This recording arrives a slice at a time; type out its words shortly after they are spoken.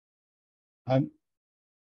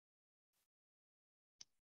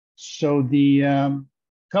So the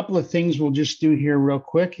couple of things we'll just do here real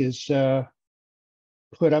quick is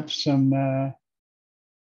put up some our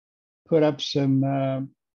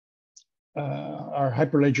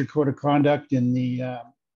Hyperledger code of conduct in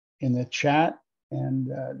the chat, and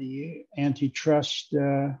the antitrust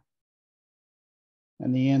oh,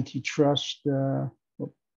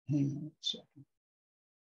 hang on a second.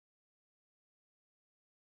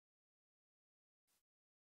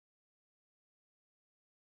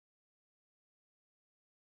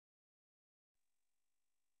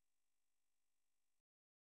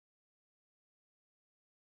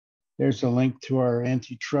 There's a link to our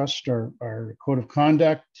antitrust, our code of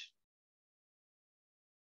conduct.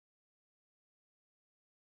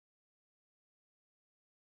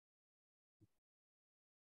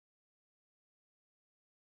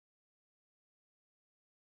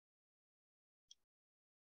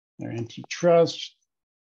 Our antitrust.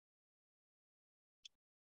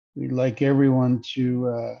 We'd like everyone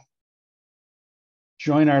to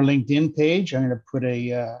join our LinkedIn page. I'm going to put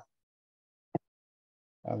a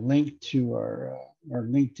link to our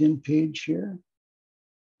LinkedIn page here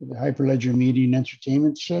for the Hyperledger Media and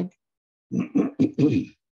Entertainment SIG.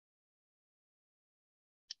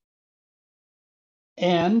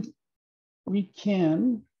 And we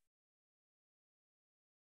can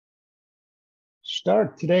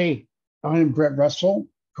start today. I'm Brett Russell,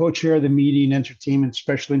 co-chair of the Media and Entertainment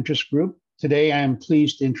Special Interest Group. Today, I am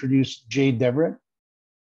pleased to introduce Jay Deverett.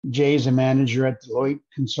 Jay is a manager at Deloitte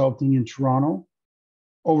Consulting in Toronto,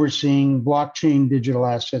 overseeing blockchain, digital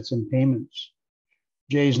assets, and payments.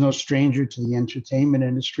 Jay is no stranger to the entertainment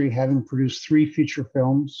industry, having produced 3 feature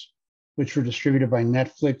films, which were distributed by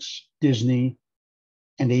Netflix, Disney,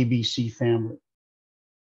 and ABC Family.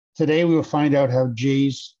 Today, we will find out how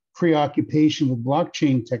Jay's preoccupation with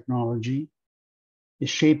blockchain technology is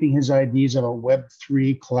shaping his ideas about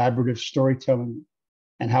Web3 collaborative storytelling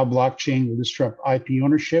and how blockchain will disrupt IP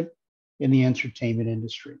ownership in the entertainment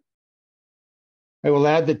industry. I will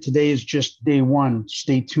add that today is just day 1.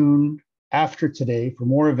 Stay tuned after today for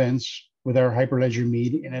more events with our Hyperledger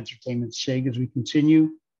Media and Entertainment SIG as we continue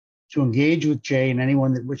to engage with Jay and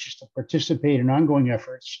anyone that wishes to participate in ongoing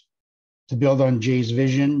efforts to build on Jay's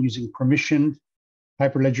vision using permissioned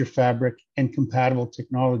Hyperledger Fabric and compatible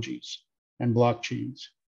technologies and blockchains.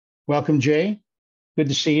 Welcome, Jay. Good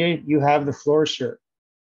to see you. You have the floor, sir.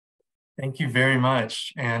 Thank you very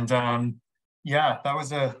much. And yeah, that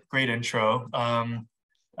was a great intro.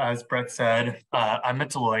 As Brett said, I'm at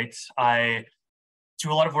Deloitte. I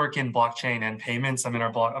do a lot of work in blockchain and payments. I'm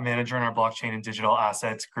a manager in our blockchain and digital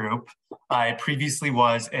assets group. I previously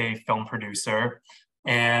was a film producer,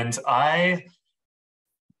 and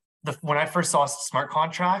when I first saw smart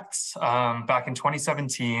contracts back in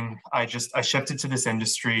 2017, I shifted to this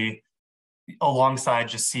industry alongside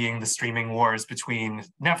just seeing the streaming wars between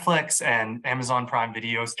Netflix and Amazon Prime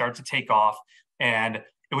Video start to take off. And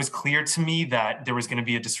it was clear to me that there was going to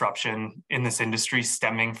be a disruption in this industry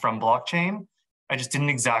stemming from blockchain. I just didn't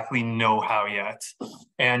exactly know how yet.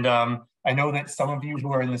 And I know that some of you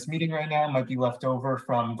who are in this meeting right now might be left over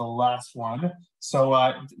from the last one.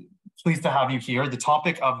 So pleased to have you here. The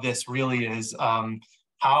topic of this really is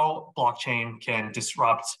how blockchain can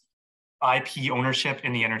disrupt IP ownership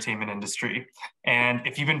in the entertainment industry. And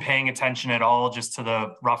if you've been paying attention at all just to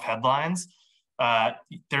the rough headlines,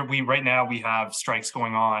 right now we have strikes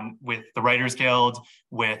going on with the Writers Guild,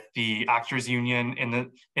 with the Actors Union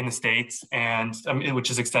in the States, and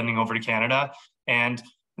which is extending over to Canada. And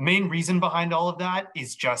the main reason behind all of that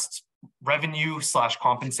is just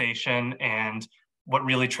revenue/compensation, and what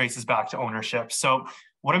really traces back to ownership. So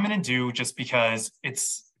what I'm going to do, just because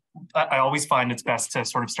I always find it's best to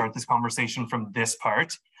sort of start this conversation from this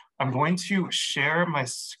part. I'm going to share my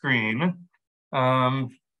screen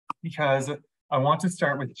because I want to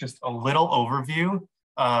start with just a little overview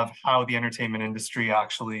of how the entertainment industry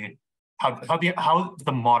actually, how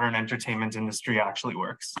the modern entertainment industry actually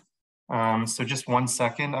works. So just 1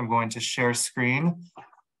 second, I'm going to share screen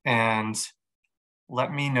and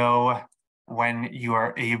let me know when you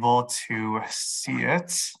are able to see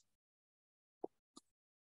it.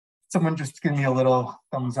 Someone just give me a little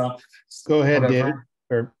thumbs up. Go ahead, David.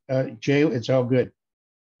 Or Jay, it's all good.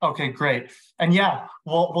 Okay, great. And yeah,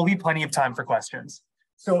 we'll leave plenty of time for questions.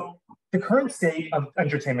 So the current state of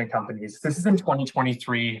entertainment companies, this is in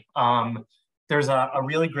 2023. There's a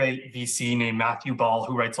really great VC named Matthew Ball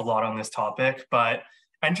who writes a lot on this topic, but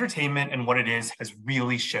entertainment and what it is has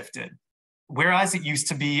really shifted. Whereas it used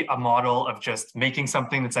to be a model of just making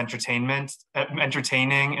something that's entertaining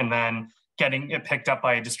and then getting it picked up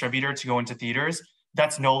by a distributor to go into theaters,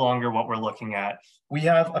 That's no longer what we're looking at. We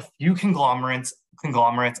have a few conglomerates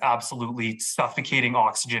absolutely suffocating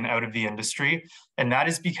oxygen out of the industry. And that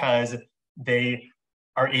is because they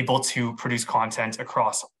are able to produce content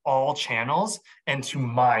across all channels and to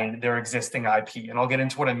mine their existing IP. And I'll get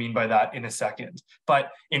into what I mean by that in a second.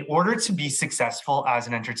 But in order to be successful as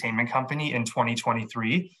an entertainment company in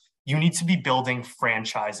 2023, you need to be building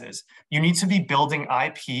franchises. You need to be building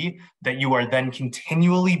IP that you are then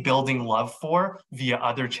continually building love for via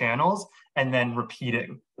other channels and then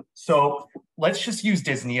repeating. So let's just use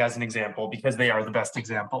Disney as an example because they are the best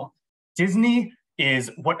example. Disney's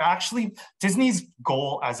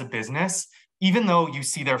goal as a business, even though you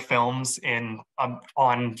see their films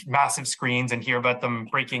on massive screens and hear about them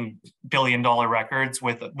breaking billion-dollar records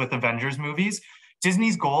with Avengers movies,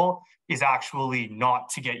 Disney's goal is actually not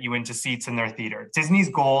to get you into seats in their theater. Disney's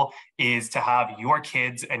goal is to have your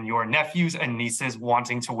kids and your nephews and nieces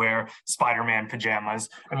wanting to wear Spider-Man pajamas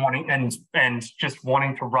and just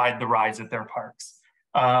wanting to ride the rides at their parks.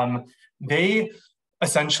 They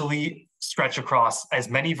essentially stretch across as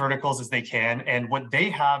many verticals as they can. And what they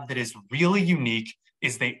have that is really unique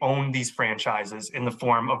is they own these franchises in the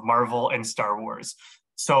form of Marvel and Star Wars.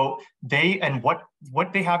 So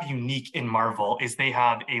what they have unique in Marvel is they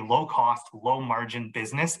have a low-cost, low-margin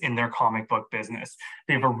business in their comic book business.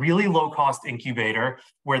 They have a really low-cost incubator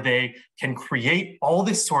where they can create all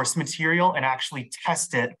this source material and actually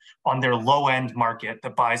test it on their low-end market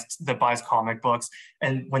that buys comic books.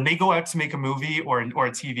 And when they go out to make a movie or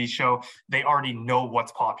a TV show, they already know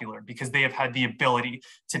what's popular because they have had the ability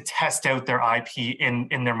to test out their IP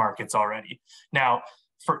in their markets already. Now,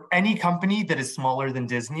 for any company that is smaller than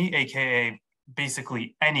Disney, AKA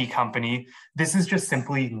basically any company, this is just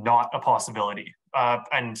simply not a possibility.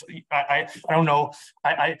 And I don't know,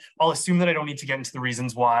 I'll assume that I don't need to get into the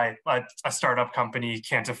reasons why a startup company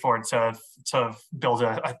can't afford to build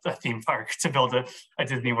a theme park, to build a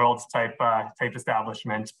Disney World type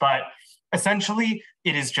establishment. But essentially,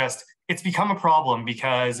 it's become a problem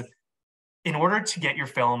because in order to get your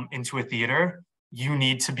film into a theater, you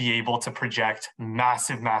need to be able to project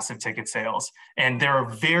massive, massive ticket sales. And there are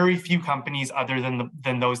very few companies other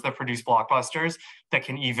than those that produce blockbusters that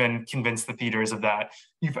can even convince the theaters of that.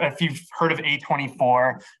 If you've heard of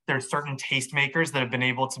A24, there's certain tastemakers that have been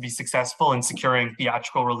able to be successful in securing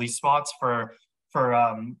theatrical release spots for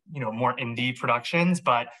more indie productions,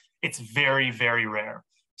 but it's very, very rare.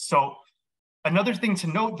 So another thing to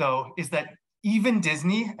note, though, is that even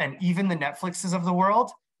Disney and even the Netflixes of the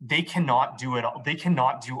world, they cannot do it all. They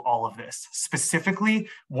cannot do all of this. Specifically,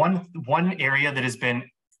 one area that has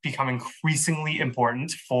become increasingly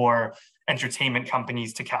important for entertainment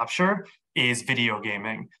companies to capture is video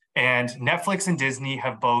gaming. And Netflix and Disney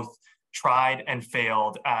have both tried and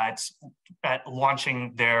failed at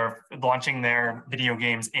launching their video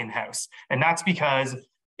games in-house. And that's because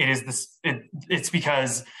it's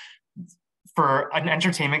because for an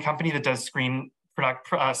entertainment company that does screen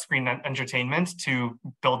entertainment to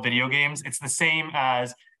build video games, it's the same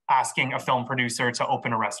as asking a film producer to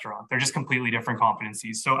open a restaurant. They're just completely different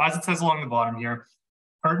competencies. So as it says along the bottom here,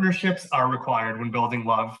 partnerships are required when building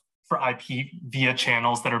love for IP via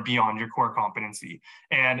channels that are beyond your core competency.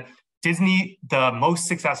 And Disney, the most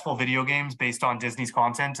successful video games based on Disney's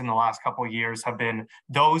content in the last couple of years have been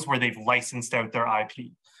those where they've licensed out their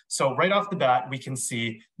IP. So right off the bat, we can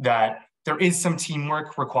see that there is some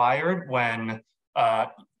teamwork required when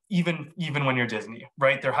even when you're Disney,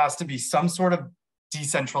 right? There has to be some sort of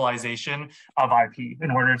decentralization of IP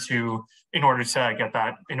in order to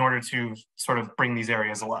sort of bring these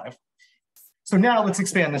areas alive. So now let's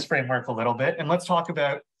expand this framework a little bit and let's talk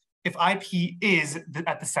about if IP is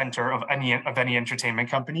at the center of any entertainment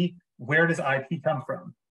company, where does IP come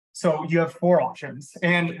from? So you have four options,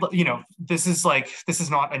 and this is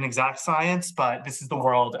not an exact science, but this is the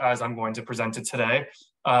world as I'm going to present it today,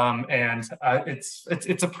 it's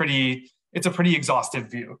a pretty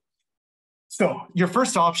exhaustive view. So your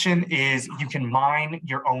first option is you can mine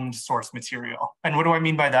your own source material, and what do I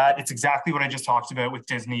mean by that? It's exactly what I just talked about with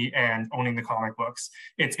Disney and owning the comic books.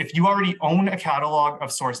 It's if you already own a catalog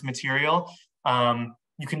of source material,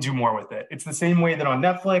 you can do more with it. It's the same way that on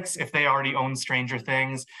Netflix, if they already own Stranger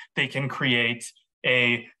Things, they can create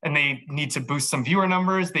and they need to boost some viewer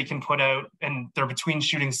numbers, they can put out, and they're between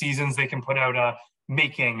shooting seasons, they can put out a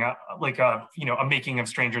making of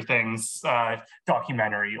Stranger Things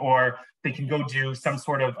documentary, or they can go do some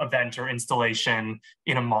sort of event or installation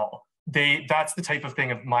in a mall. That's the type of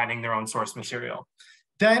thing of mining their own source material.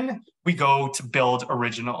 Then we go to build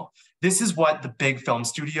original. This is what the big film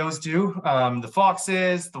studios do. The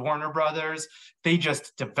Foxes, the Warner Brothers, they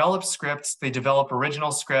just develop scripts. They develop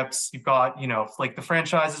original scripts. You've got, like the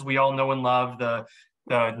franchises we all know and love, the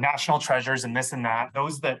national treasures and this and that,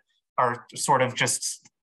 those that are sort of just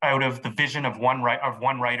out of the vision of one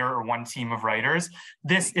writer or one team of writers.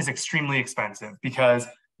 This is extremely expensive because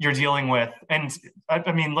you're dealing with, and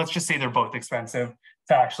I mean, let's just say they're both expensive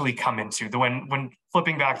to actually come into. When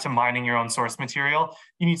flipping back to mining your own source material,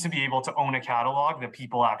 you need to be able to own a catalog that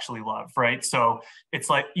people actually love, right? So it's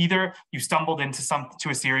like either you stumbled into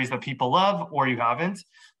a series that people love or you haven't.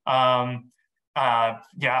 And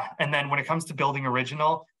then when it comes to building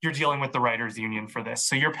original, you're dealing with the writers union for this.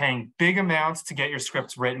 So you're paying big amounts to get your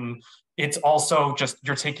scripts written. It's also just,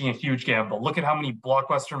 you're taking a huge gamble. Look at how many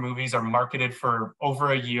blockbuster movies are marketed for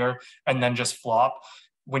over a year and then just flop.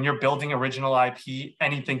 When you're building original IP,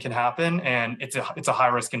 anything can happen, and it's a high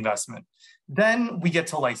risk investment. Then we get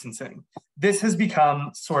to licensing. This has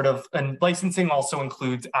become sort of, and licensing also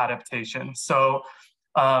includes adaptation. So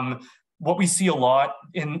what we see a lot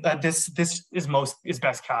in this is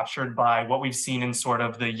best captured by what we've seen in sort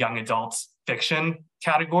of the young adult fiction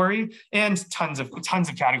category and tons of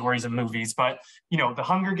categories of movies. But the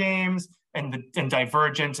Hunger Games and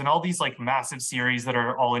Divergent and all these like massive series that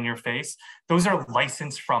are all in your face, those are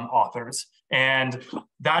licensed from authors. And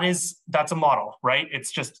that's a model, right?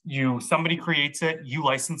 It's just somebody creates it, you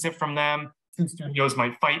license it from them. Two studios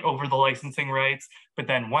might fight over the licensing rights, but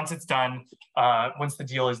then once it's done, once the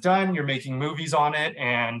deal is done, you're making movies on it.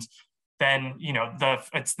 And then,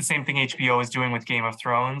 it's the same thing HBO is doing with Game of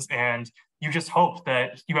Thrones. And you just hope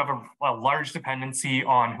that you have a large dependency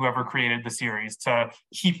on whoever created the series to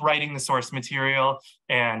keep writing the source material.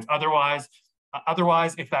 And otherwise,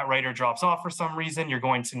 if that writer drops off for some reason, you're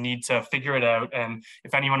going to need to figure it out. And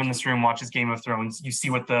if anyone in this room watches Game of Thrones, you see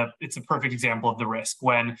it's a perfect example of the risk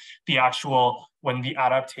when the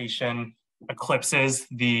adaptation eclipses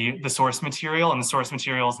the source material, and the source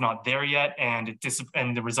material is not there yet, and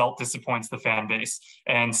the result disappoints the fan base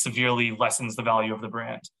and severely lessens the value of the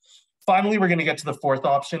brand. Finally, we're going to get to the fourth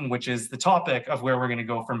option, which is the topic of where we're going to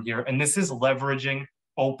go from here. And this is leveraging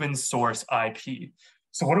open source IP.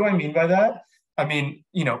 So what do I mean by that? I mean,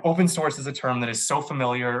 open source is a term that is so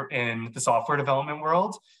familiar in the software development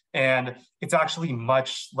world, and it's actually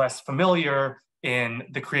much less familiar in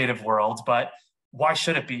the creative world. But why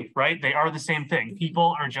should it be, right? They are the same thing.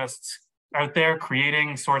 People are just out there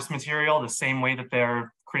creating source material the same way that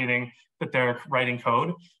they're writing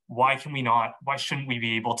code. Why shouldn't we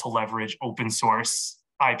be able to leverage open source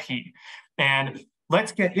IP? And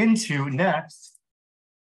let's get into next,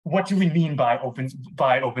 what do we mean by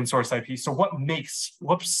open source IP? So what makes,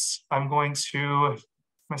 my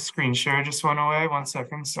screen share just went away. 1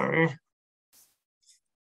 second, sorry.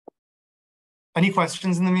 Any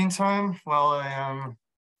questions in the meantime while I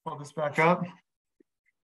pull this back up?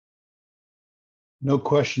 No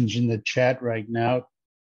questions in the chat right now.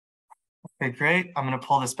 Okay, great. I'm going to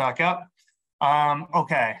pull this back up.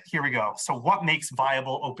 Okay, here we go. So what makes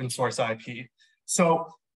viable open source IP? So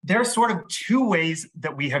there's sort of two ways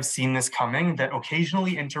that we have seen this coming that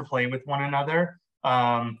occasionally interplay with one another.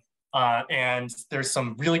 And there's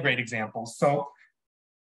some really great examples. So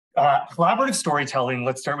collaborative storytelling,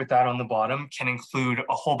 let's start with that on the bottom, can include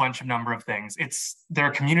a whole bunch of number of things. There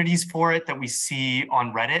are communities for it that we see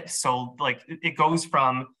on Reddit. So like it goes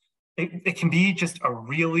from, it can be just a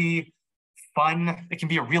really fun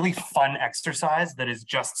exercise that is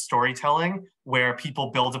just storytelling where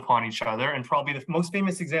people build upon each other. And probably the most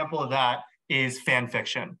famous example of that is fan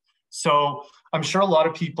fiction. So I'm sure a lot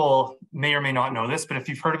of people may or may not know this, but if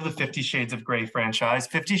you've heard of the 50 Shades of Grey franchise,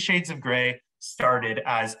 50 Shades of Grey started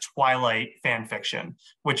as Twilight fan fiction,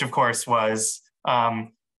 which of course was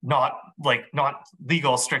not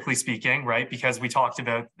legal, strictly speaking, right? Because we talked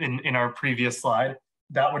about in our previous slide,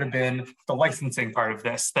 that would have been the licensing part of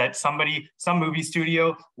this, that some movie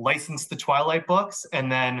studio licensed the Twilight books,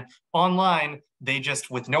 and then online, they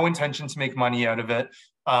just, with no intention to make money out of it,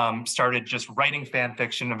 started just writing fan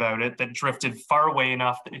fiction about it that drifted far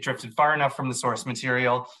enough from the source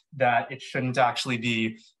material that it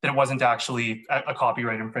wasn't actually a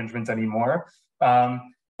copyright infringement anymore.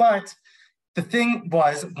 But the thing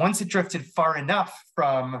was, once it drifted far enough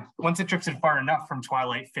from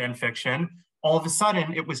Twilight fan fiction, all of a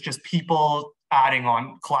sudden it was just people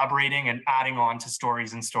collaborating and adding on to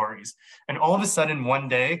stories. And all of a sudden one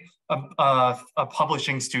day, a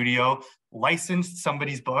publishing studio licensed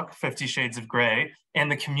somebody's book, 50 Shades of Grey, and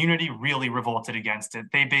the community really revolted against it.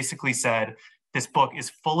 They basically said, this book is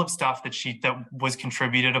full of stuff that was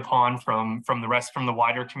contributed upon from the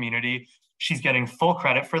wider community. She's getting full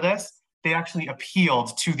credit for this. they actually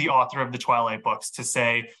appealed to the author of the Twilight books to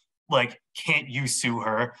say, like, can't you sue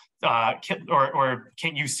her? Or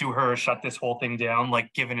can't you sue her or shut this whole thing down,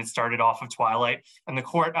 like, given it started off of Twilight? And the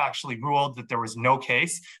court actually ruled that there was no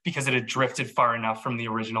case because it had drifted far enough from the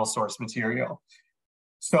original source material.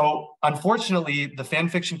 So unfortunately, the fan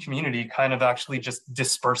fiction community kind of actually just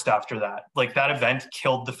dispersed after that. Like, that event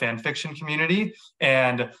killed the fan fiction community,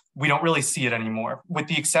 and we don't really see it anymore, with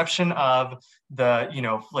the exception of the,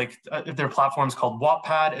 there are platforms called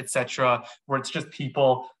Wattpad, etc., where it's just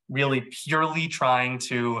people really purely trying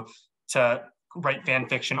to write fan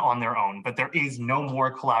fiction on their own. But there is no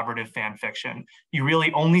more collaborative fan fiction. You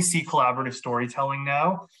really only see collaborative storytelling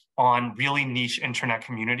now on really niche internet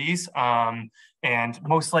communities. And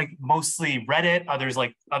mostly Reddit, others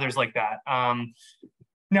like that.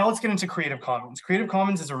 Now let's get into Creative Commons. Creative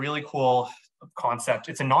Commons is a really cool concept.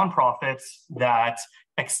 It's a nonprofit that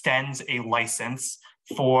extends a license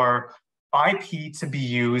for IP to be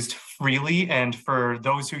used freely, and for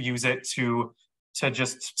those who use it to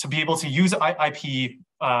be able to use IP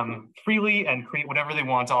freely and create whatever they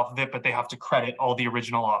want off of it, but they have to credit all the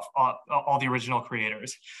original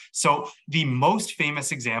creators. So the most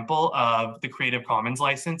famous example of the Creative Commons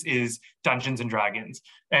license is Dungeons and Dragons.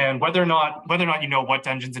 And whether or not you know what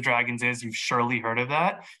Dungeons and Dragons is, you've surely heard of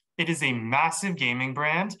that. It is a massive gaming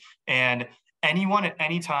brand, and anyone at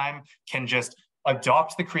any time can just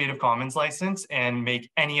adopt the Creative Commons license and make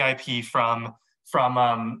any IP from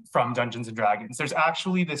Dungeons and Dragons. There's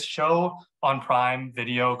actually this show on Prime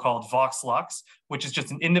Video called Vox Lux, which is just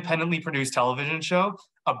an independently produced television show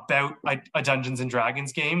about a Dungeons and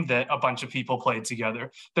Dragons game that a bunch of people played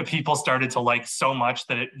together, that people started to like so much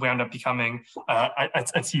that it wound up becoming a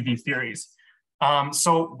TV series.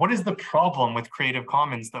 So what is the problem with Creative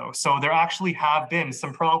Commons, though? So there actually have been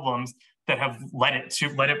some problems that have led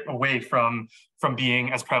it away from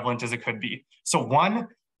being as prevalent as it could be. So one,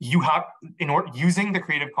 using the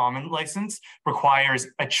Creative Commons license requires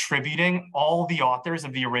attributing all the authors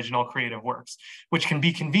of the original creative works, which can be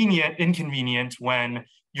inconvenient when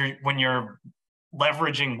you're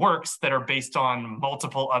leveraging works that are based on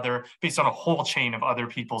a whole chain of other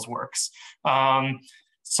people's works.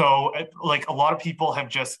 So like a lot of people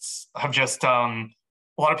have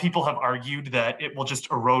argued that it will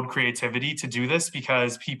just erode creativity to do this,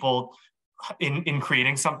 because people in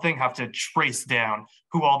creating something have to trace down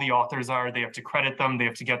who all the authors are, they have to credit them, they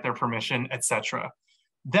have to get their permission, etc.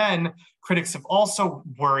 Then critics have also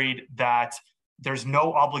worried that there's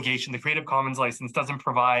no obligation. The Creative Commons license doesn't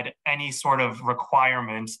provide any sort of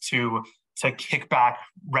requirement to kick back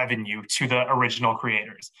revenue to the original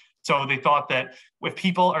creators. So they thought that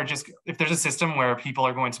if there's a system where people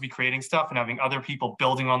are going to be creating stuff and having other people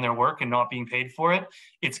building on their work and not being paid for it,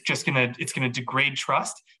 it's gonna degrade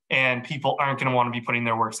trust, and people aren't gonna want to be putting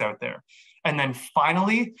their works out there. And then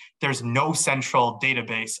finally, there's no central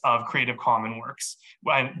database of Creative Commons works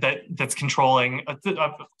that's controlling.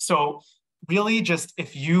 So really, just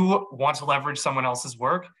if you want to leverage someone else's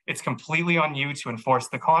work, it's completely on you to enforce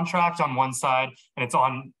the contract on one side, and it's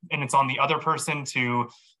on the other person to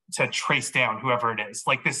trace down whoever it is.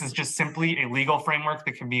 Like, this is just simply a legal framework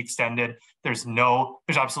that can be extended. There's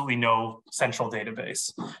absolutely no central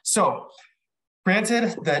database. So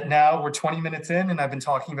granted that now we're 20 minutes in and I've been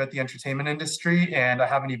talking about the entertainment industry and I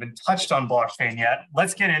haven't even touched on blockchain yet,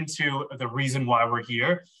 let's get into the reason why we're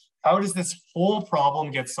here. How does this whole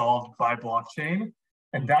problem get solved by blockchain?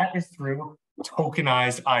 And that is through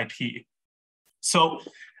tokenized IP. So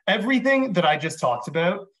everything that I just talked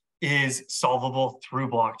about is solvable through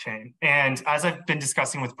blockchain. And as I've been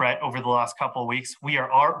discussing with Brett over the last couple of weeks, we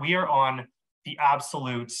are on the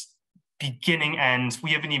absolute beginning end.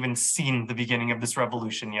 We haven't even seen the beginning of this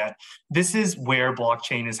revolution yet. This is where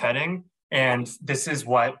blockchain is heading. And this is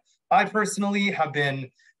what I personally have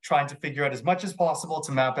been trying to figure out as much as possible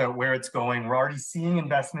to map out where it's going. We're already seeing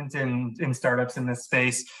investment in startups in this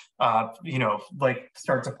space, start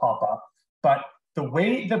to pop up. But the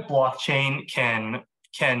way that blockchain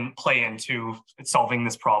can play into solving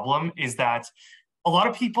this problem is that a lot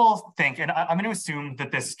of people think, and I'm going to assume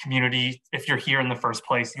that this community, if you're here in the first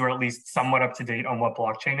place, you're at least somewhat up to date on what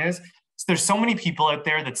blockchain is. So there's so many people out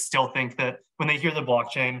there that still think that when they hear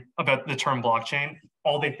about the term blockchain,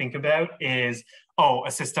 all they think about is,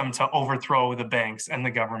 a system to overthrow the banks and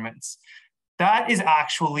the governments. That is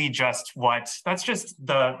actually that's just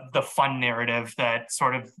the fun narrative that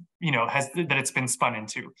sort of, that it's been spun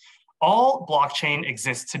into. All blockchain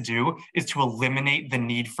exists to do is to eliminate the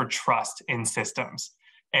need for trust in systems.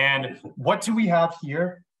 And what do we have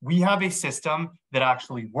here? We have a system that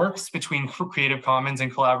actually works between Creative Commons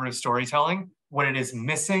and collaborative storytelling. What it is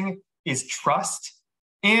missing is trust.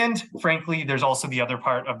 And frankly, there's also the other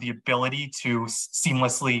part of the ability to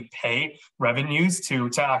seamlessly pay revenues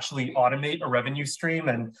to actually automate a revenue stream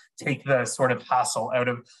and take the sort of hassle out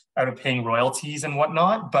of paying royalties and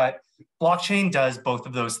whatnot. But blockchain does both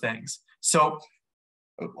of those things. So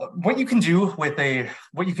what you can do with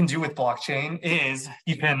blockchain is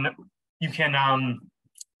you can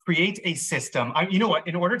create a system. You know what?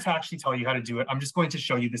 In order to actually tell you how to do it, I'm just going to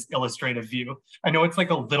show you this illustrative view. I know it's like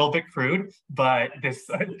a little bit crude, but this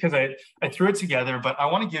because I threw it together. But I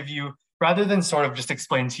want to give you, rather than sort of just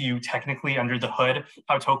explain to you technically under the hood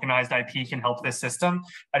how tokenized IP can help this system,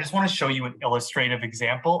 I just want to show you an illustrative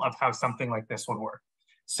example of how something like this would work.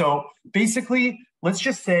 So basically, let's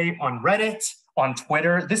just say on Reddit, on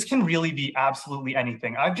Twitter, this can really be absolutely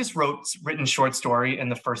anything. I've just written short story in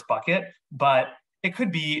the first bucket, but it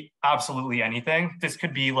could be absolutely anything. This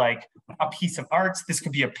could be like a piece of art. This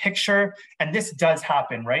could be a picture. And this does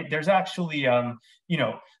happen, right? There's actually, you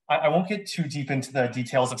know, I won't get too deep into the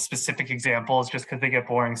details of specific examples just because they get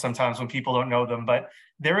boring sometimes when people don't know them. But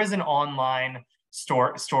there is an online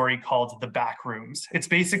story called The Backrooms.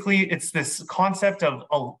 It's this concept of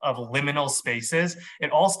liminal spaces.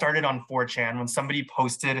 It all started on 4chan when somebody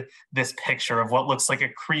posted this picture of what looks like a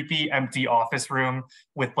creepy empty office room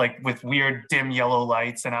with weird dim yellow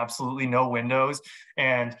lights and absolutely no windows.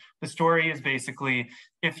 And the story is basically,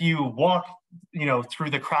 if you walk through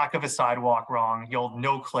the crack of a sidewalk wrong, you'll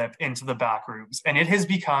no clip into the backrooms. And it has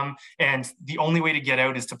become, and the only way to get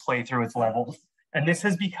out is to play through its levels. And this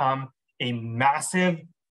has become a massive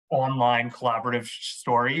online collaborative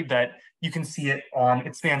story that you can see it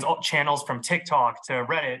spans all channels from TikTok to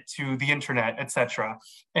Reddit to the internet, etc.,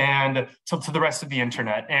 and to the rest of the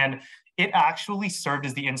internet. And it actually served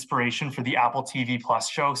as the inspiration for the Apple TV Plus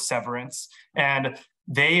show Severance. And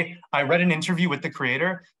I read an interview with the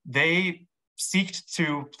creator. They seek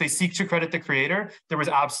to credit the creator. There was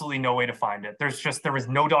absolutely no way to find it. There was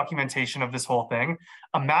no documentation of this whole thing.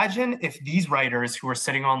 Imagine if these writers who were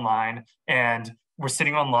sitting online and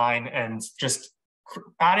just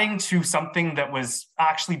adding to something that was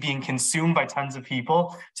actually being consumed by tons of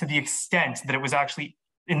people to the extent that it was actually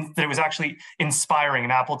inspiring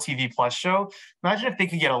an Apple TV Plus show. Imagine if they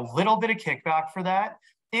could get a little bit of kickback for that,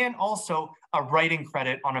 and also a writing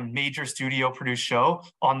credit on a major studio produced show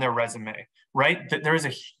on their resume, right? There is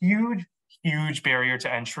a huge barrier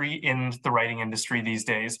to entry in the writing industry these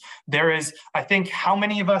days. There is, I think, how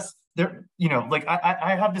many of us there,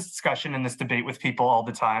 I have this discussion and this debate with people all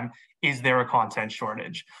the time. Is there a content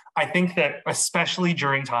shortage? I think that especially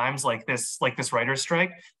during times like this writer's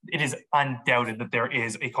strike, it is undoubted that there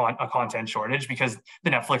is a content shortage because the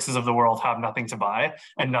Netflixes of the world have nothing to buy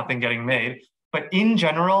and nothing getting made. But in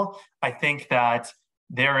general, I think that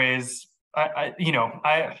there is, I do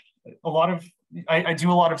a lot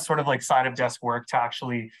of sort of like side of desk work to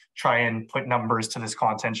actually try and put numbers to this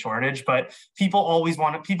content shortage. But people always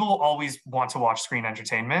want to watch screen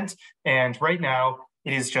entertainment, and right now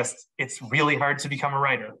it's really hard to become a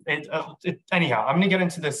writer. Anyhow, I'm going to get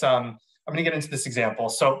into this. I'm going to get into this example.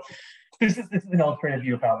 So this is an alternative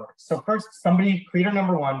view of how it works. So first, creator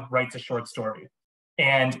number one writes a short story,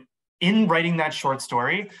 and in writing that short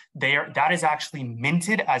story, that is actually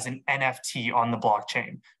minted as an NFT on the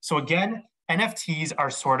blockchain. So again, NFTs are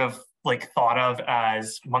sort of like thought of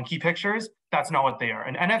as monkey pictures. That's not what they are.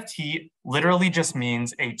 An NFT literally just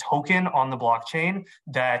means a token on the blockchain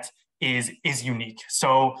that is unique.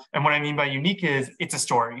 So, and what I mean by unique is it's a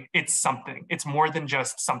story, it's something. It's more than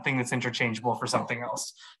just something that's interchangeable for something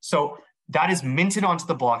else. So that is minted onto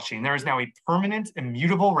the blockchain. There is now a permanent,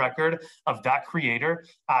 immutable record of that creator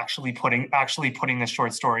actually putting this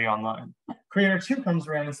short story online. Creator two comes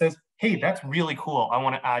around and says, hey, that's really cool. I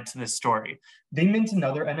want to add to this story. They mint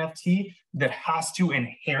another NFT that has to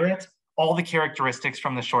inherit all the characteristics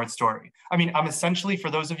from the short story. I mean, I'm essentially, for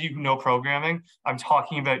those of you who know programming, I'm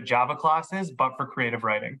talking about Java classes, but for creative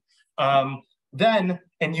writing. And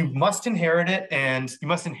you must inherit it, and you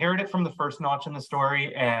must inherit it from the first notch in the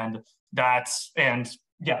story. And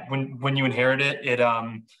when you inherit it,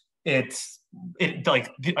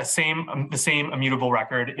 the same immutable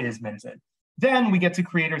record is minted. Then we get to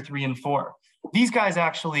creator 3 and 4. These guys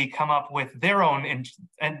actually come up with their own,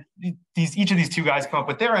 each of these two guys come up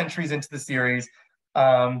with their entries into the series.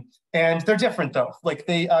 And they're different though. Like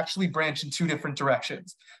they actually branch in 2 different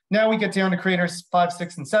directions. Now we get down to creators 5,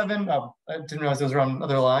 6, and 7. I didn't realize those were on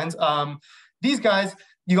other lines. These guys,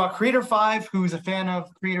 you got creator 5, who's a fan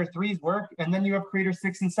of creator 3's work, and then you have creator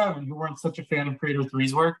 6 and 7, who weren't such a fan of creator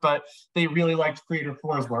 3's work, but they really liked creator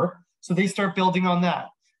 4's work. So they start building on that.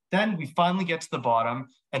 Then we finally get to the bottom,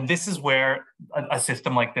 and this is where a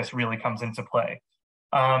system like this really comes into play.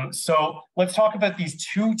 So let's talk about these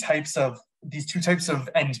two types of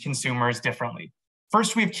end consumers differently.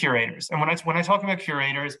 First, we have curators, and when I talk about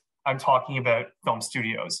curators, I'm talking about film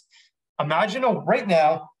studios. Imagine right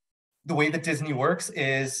now, the way that Disney works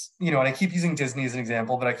is, and I keep using Disney as an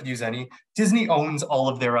example, but I could use any. Disney owns all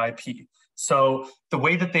of their IP. So the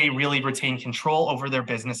way that they really retain control over their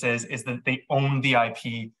businesses is that they own the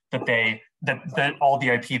IP that all the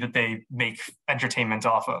IP that they make entertainment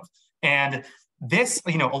off of. And this,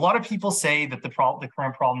 a lot of people say that the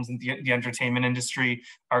current problems in the entertainment industry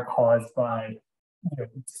are caused by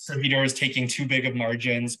distributors taking too big of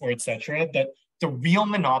margins or etc. But the real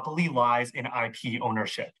monopoly lies in IP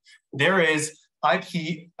ownership. There is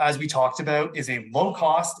IP, as we talked about, is a low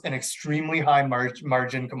cost and extremely high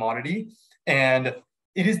margin commodity. And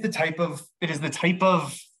it is the type of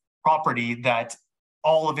property that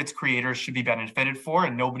all of its creators should be benefited for,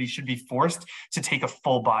 and nobody should be forced to take a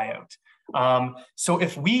full buyout. So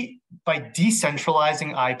if we, by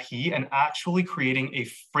decentralizing IP and actually creating a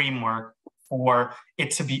framework for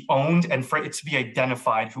it to be owned and for it to be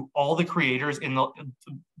identified who all the creators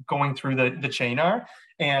going through the chain are,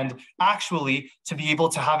 and actually to be able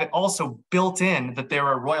to have it also built in that there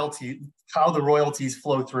are royalties, how the royalties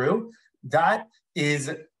flow through, that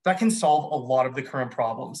can solve a lot of the current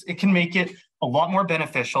problems. It can make it a lot more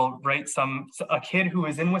beneficial, right? A kid who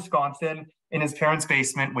is in Wisconsin in his parents'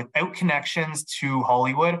 basement without connections to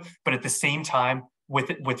Hollywood, but at the same time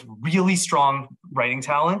with really strong writing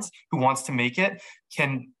talents who wants to make it,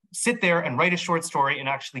 can sit there and write a short story and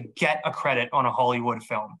actually get a credit on a Hollywood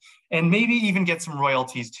film, and maybe even get some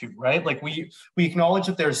royalties too, right? Like we acknowledge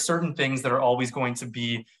that there's certain things that are always going to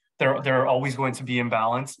be they're always going to be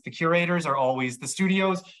imbalanced. The curators are always the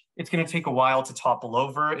studios. It's going to take a while to topple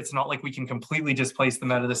over. It's not like we can completely displace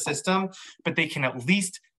them out of the system, but they can at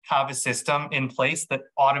least have a system in place that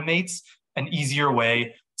automates an easier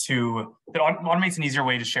way to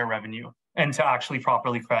share revenue and to actually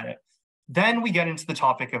properly credit. Then we get into the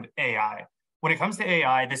topic of AI. When it comes to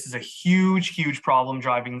AI, this is a huge problem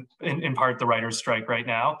driving in part the writers' strike right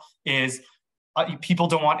now, is people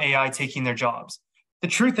don't want AI taking their jobs. The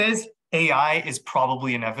truth is, AI is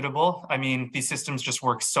probably inevitable. I mean, these systems just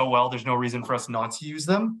work so well, there's no reason for us not to use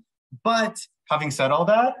them. But having said all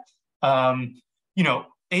that,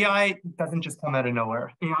 AI doesn't just come out of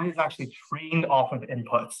nowhere. AI is actually trained off of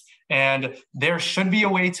inputs. And there should be a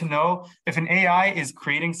way to know if an AI is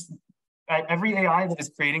creating, every AI that is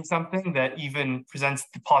creating something that even presents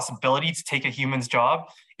the possibility to take a human's job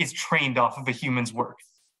is trained off of a human's work.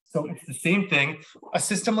 So it's the same thing. A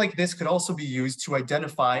system like this could also be used to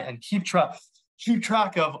identify and keep track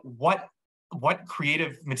of what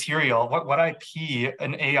creative material, what IP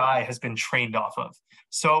an AI has been trained off of.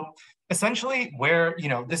 So essentially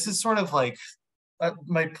this is sort of like,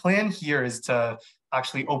 my plan here is to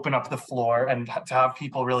actually open up the floor and to have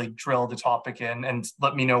people really drill the topic in and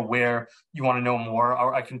let me know where you want to know more,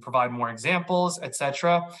 or I can provide more examples,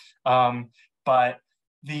 etc. But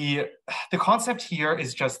the concept here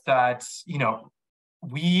is just that,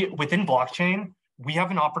 we within blockchain, we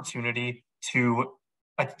have an opportunity to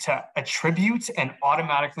attribute and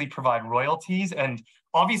automatically provide royalties, and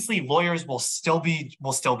obviously lawyers will still be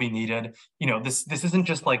needed. This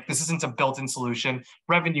isn't a built-in solution.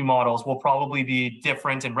 Revenue models will probably be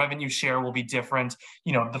different and revenue share will be different.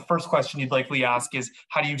 The first question you'd likely ask is,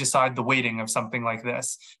 how do you decide the weighting of something like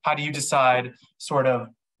this? How do you decide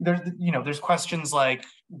there's questions like,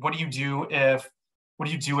 what do you do if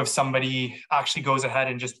somebody actually goes ahead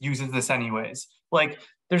and just uses this anyways? Like,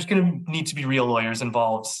 there's going to need to be real lawyers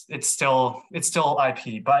involved. It's still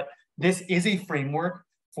IP, but this is a framework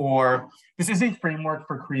for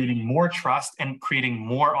creating more trust and creating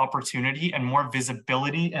more opportunity and more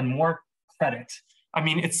visibility and more credit. I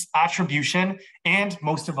mean, it's attribution, and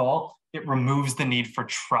most of all, it removes the need for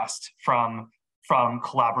trust from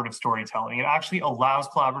collaborative storytelling. It actually allows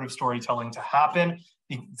collaborative storytelling to happen.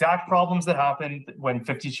 The exact problems that happened when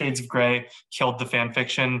 50 Shades of Grey killed the fan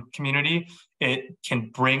fiction community, it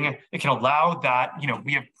can allow that,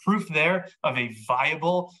 we have proof there of a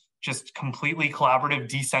viable, just completely collaborative,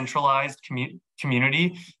 decentralized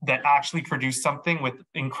community that actually produced something with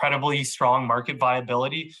incredibly strong market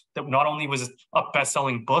viability that not only was a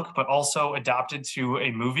best-selling book, but also adapted to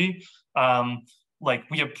a movie.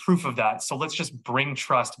 We have proof of that. So let's just bring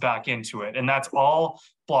trust back into it. And that's all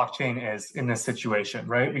blockchain is in this situation,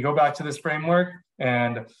 right? We go back to this framework,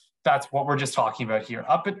 and that's what we're just talking about here.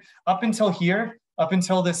 Up until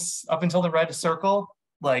the red circle,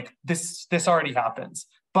 this already happens.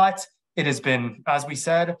 But it has been, as we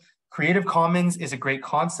said, Creative Commons is a great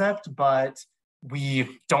concept, but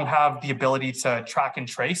We don't have the ability to track and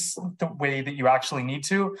trace the way that you actually need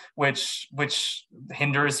to, which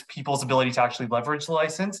hinders people's ability to actually leverage the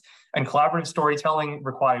license. And collaborative storytelling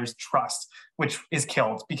requires trust, which is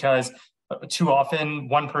killed because too often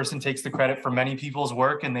one person takes the credit for many people's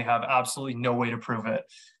work and they have absolutely no way to prove it.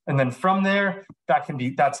 And then from there,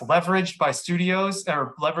 that's leveraged by studios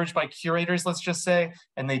or leveraged by curators, let's just say,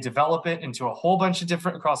 and they develop it into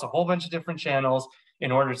across a whole bunch of different channels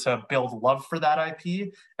in order to build love for that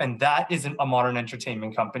IP. And that isn't a modern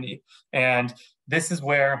entertainment company. And this is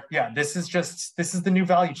where, this is the new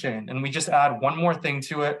value chain. And we just add one more thing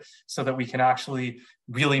to it so that we can actually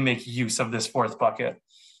really make use of this fourth bucket.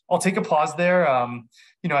 I'll take a pause there.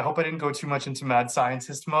 I hope I didn't go too much into mad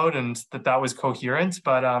scientist mode and that was coherent,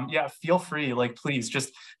 but feel free, please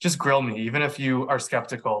just grill me, even if you are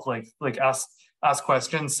skeptical, ask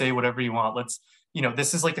questions, say whatever you want.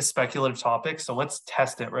 This is a speculative topic, so let's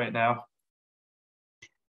test it right now.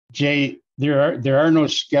 Jay, there are no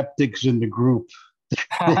skeptics in the group.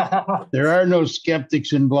 There are no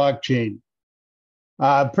skeptics in blockchain.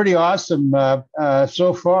 Pretty awesome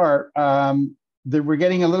so far. We're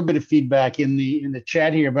getting a little bit of feedback in the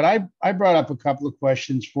chat here, but I brought up a couple of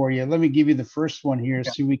questions for you. Let me give you the first one here,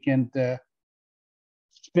 so we can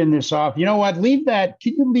spin this off. You know what? Leave that.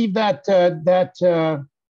 Can you leave that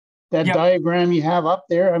diagram you have up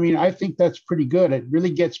there? I mean, I think that's pretty good. It really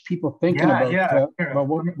gets people thinking about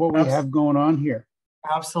what we have going on here.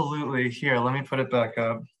 Absolutely. Here, let me put it back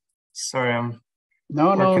up. Sorry, I'm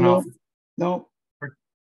no.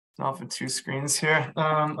 Off of two screens here.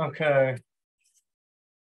 Okay.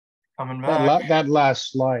 Coming back. That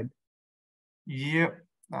last slide. Yep.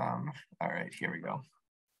 All right, here we go.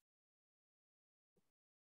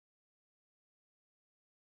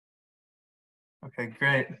 Okay,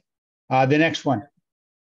 great. The next one.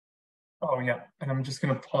 Oh yeah, and I'm just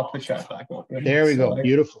gonna pop the chat back open. There we go.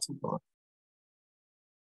 Beautiful.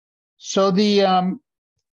 So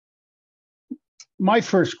my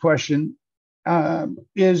first question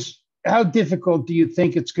is, how difficult do you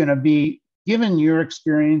think it's going to be, given your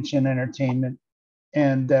experience in entertainment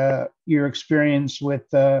and your experience with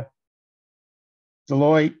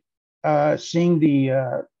Deloitte, seeing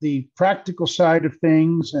the practical side of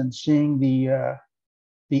things and seeing the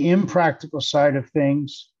impractical side of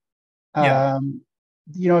things?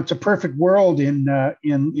 It's a perfect world in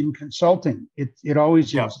consulting. It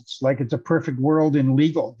always is. It's it's a perfect world in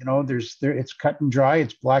legal. It's cut and dry.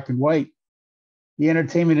 It's black and white. The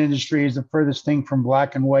entertainment industry is the furthest thing from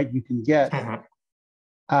black and white you can get.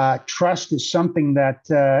 Trust is something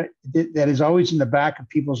that is always in the back of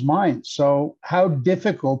people's minds. So how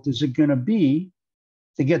difficult is it going to be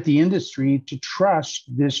to get the industry to trust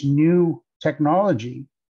this new technology?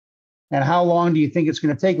 And how long do you think it's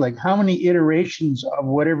going to take? How many iterations of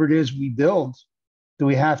whatever it is we build do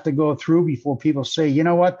we have to go through before people say, you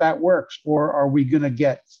know what, that works? Or are we going to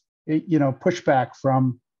get, pushback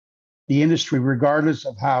from the industry, regardless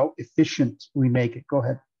of how efficient we make it? Go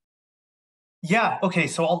ahead. Yeah. Okay.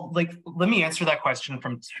 So let me answer that question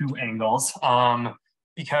from two angles,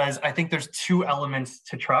 because I think there's two elements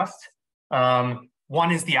to trust.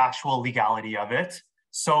 One is the actual legality of it.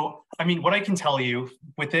 So, I mean, what I can tell you,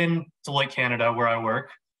 within Deloitte Canada, where I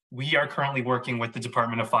work, we are currently working with the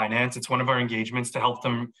Department of Finance. It's one of our engagements to help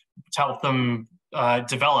them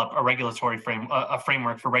develop a regulatory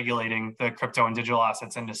framework for regulating the crypto and digital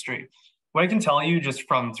assets industry. What I can tell you just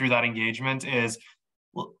through that engagement is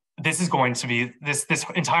this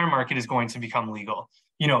entire market is going to become legal.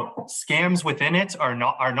 Scams within it are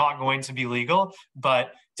not going to be legal,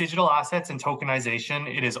 but digital assets and tokenization,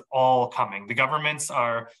 it is all coming. The governments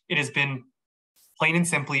it has been plain and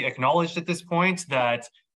simply acknowledged at this point that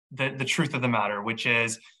the truth of the matter, which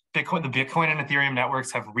is the Bitcoin and Ethereum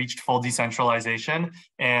networks have reached full decentralization,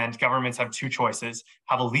 and governments have two choices: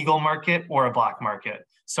 have a legal market or a black market.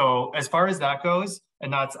 So as far as that goes,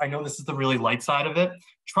 and I know this is the really light side of it,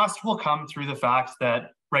 trust will come through the fact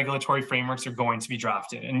that regulatory frameworks are going to be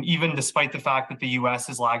drafted. And even despite the fact that the US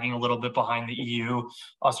is lagging a little bit behind the EU,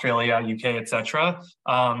 Australia, UK, et cetera,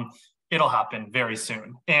 it'll happen very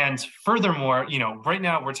soon. And furthermore, right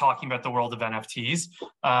now we're talking about the world of NFTs,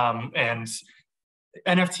 and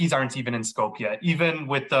NFTs aren't even in scope yet. Even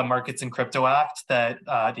with the Markets in Crypto Act that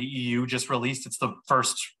the EU just released, it's the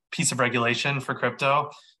first piece of regulation for crypto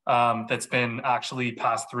that's been actually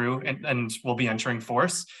passed through and will be entering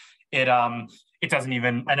force. It doesn't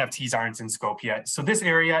even, NFTs aren't in scope yet. So this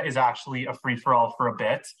area is actually a free-for-all for a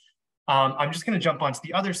bit. I'm just going to jump onto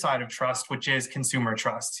the other side of trust, which is consumer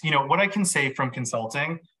trust. What I can say from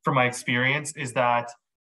consulting, from my experience, is that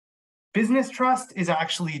Business trust is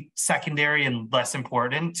actually secondary and less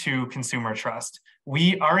important to consumer trust.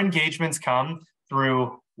 Our engagements come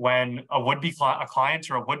through when a client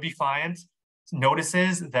or a would-be client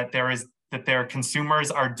notices that their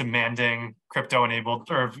consumers are demanding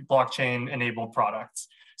crypto-enabled or blockchain-enabled products.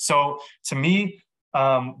 So to me,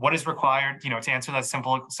 what is required, to answer that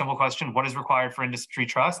simple question, what is required for industry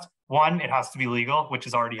trust? One, it has to be legal, which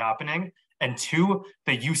is already happening. And two,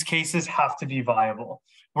 the use cases have to be viable.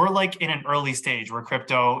 We're like in an early stage where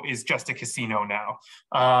crypto is just a casino now.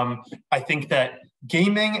 I think that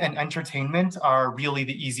gaming and entertainment are really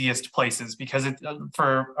the easiest places because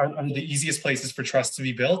are the easiest places for trust to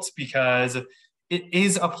be built, because it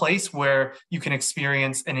is a place where you can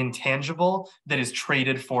experience an intangible that is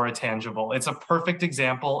traded for a tangible. It's a perfect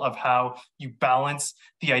example of how you balance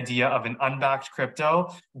the idea of an unbacked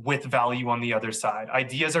crypto with value on the other side.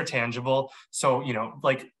 Ideas are tangible. So,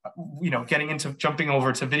 jumping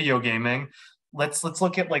over to video gaming, let's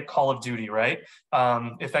look at like Call of Duty, right?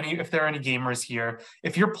 If there are any gamers here,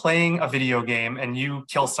 if you're playing a video game and you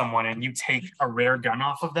kill someone and you take a rare gun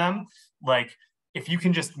off of them, like, if you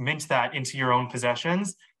can just mint that into your own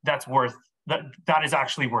possessions, that is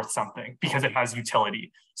actually worth something because it has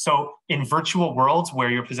utility. So in virtual worlds where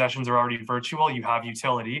your possessions are already virtual, you have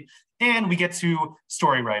utility. And we get to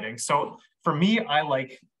story writing. So for me,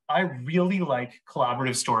 I really like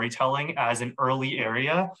collaborative storytelling as an early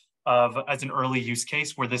as an early use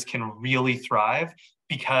case where this can really thrive,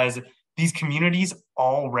 because these communities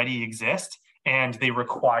already exist and they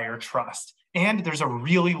require trust. And there's a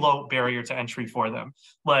really low barrier to entry for them.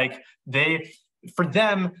 Like they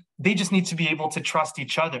just need to be able to trust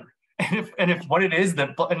each other. And if what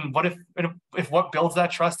builds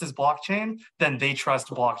that trust is blockchain, then they trust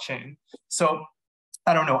blockchain. So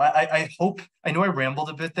I don't know. I hope, I know I rambled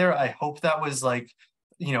a bit there. I hope that was like,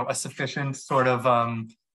 a sufficient sort of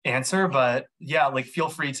answer, but yeah, like feel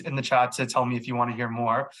free in the chat to tell me if you want to hear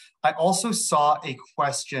more. I also saw a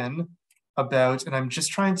question about, and I'm just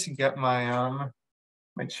trying to get my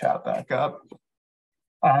my chat back up.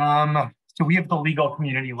 So we have the legal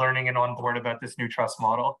community learning and on board about this new trust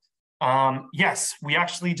model. Yes, we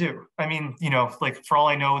actually do. I mean, like for all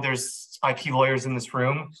I know, there's IP lawyers in this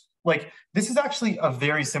room. Like this is actually a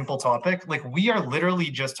very simple topic. Like we are literally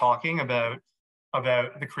just talking about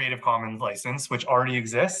the Creative Commons license, which already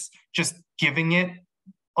exists, just giving it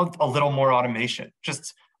a little more automation,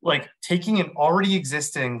 just like taking an already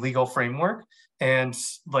existing legal framework and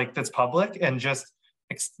like that's public and just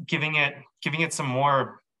giving it some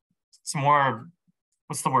more,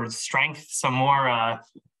 what's the word, strength, some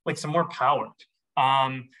more power.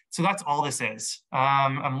 So that's all this is.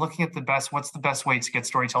 I'm looking at what's the best way to get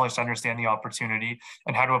storytellers to understand the opportunity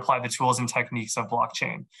and how to apply the tools and techniques of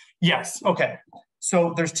blockchain. Yes, okay.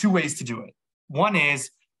 So there's two ways to do it. One is,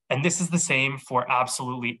 and this is the same for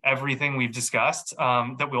absolutely everything we've discussed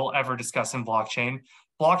that we'll ever discuss in blockchain.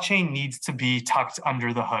 Blockchain needs to be tucked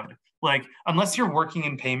under the hood. Like, unless you're working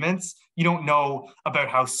in payments, you don't know about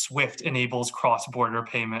how Swift enables cross-border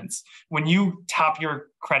payments. When you tap your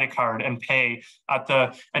credit card and pay at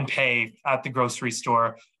the grocery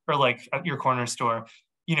store or like at your corner store,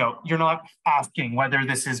 you're not asking whether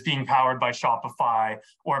this is being powered by Shopify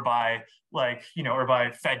or by or by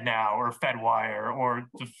FedNow or FedWire or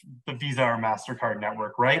the Visa or MasterCard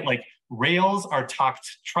network, right? Like rails are tucked,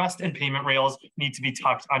 trust and payment rails need to be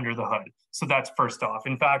tucked under the hood. So that's first off.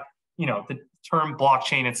 In fact, the term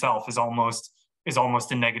blockchain itself is almost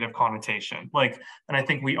a negative connotation. Like, and I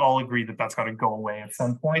think we all agree that that's got to go away at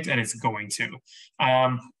some point, and it's going to.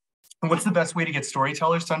 What's the best way to get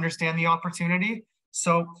storytellers to understand the opportunity?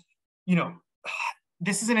 So,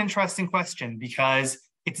 this is an interesting question because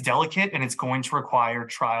it's delicate and it's going to require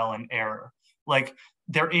trial and error. Like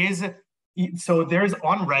there's on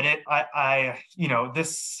Reddit,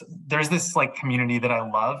 there's this like community that I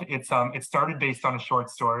love. It started based on a short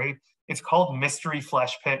story. It's called Mystery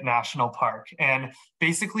Flesh Pit National Park. And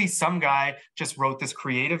basically some guy just wrote this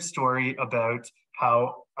creative story about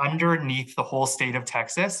how underneath the whole state of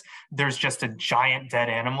Texas, there's just a giant dead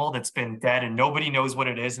animal that's been dead and nobody knows what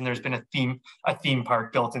it is. And there's been a theme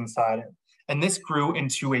park built inside it. And this grew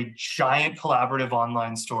into a giant collaborative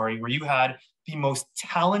online story where you had the most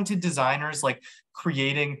talented designers like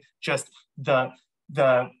creating just the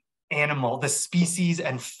animal, the species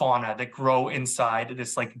and fauna that grow inside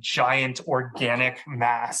this like giant organic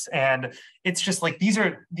mass. And it's just like,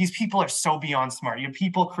 these people are so beyond smart. You have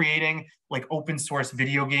people creating like open source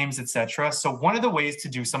video games, etc. So one of the ways to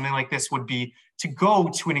do something like this would be to go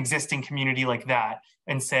to an existing community like that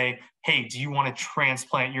and say, hey, do you want to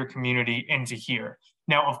transplant your community into here?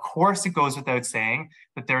 Now, of course, it goes without saying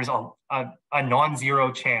that there's a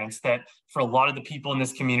non-zero chance that for a lot of the people in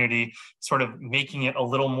this community, sort of making it a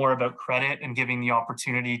little more about credit and giving the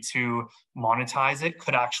opportunity to monetize it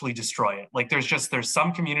could actually destroy it. Like there's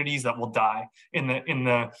some communities that will die in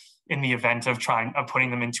the event of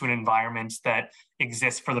putting them into an environment that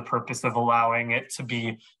exists for the purpose of allowing it to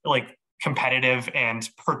be like competitive and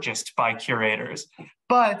purchased by curators.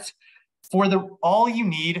 But all you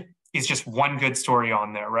need is just one good story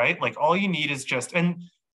on there, right? Like all you need is and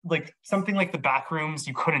like something like the back rooms,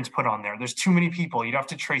 you couldn't put on there. There's too many people. You'd have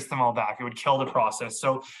to trace them all back. It would kill the process.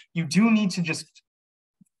 So you do need to just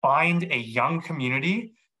find a young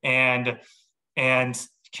community and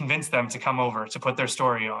convince them to come over to put their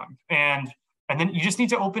story on. And then you just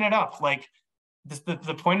need to open it up. Like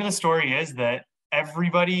the point of the story is that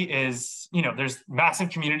everybody is, there's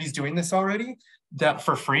massive communities doing this already that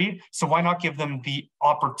for free. So why not give them the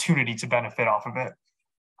opportunity to benefit off of it?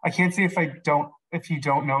 I can't say if you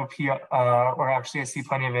don't know, or actually I see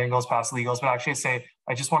plenty of angles past legals, but actually I say,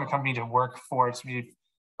 I just want a company to work for it to be,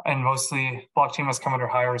 and mostly blockchain must come under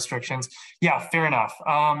higher restrictions. Yeah, fair enough.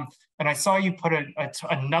 And I saw you put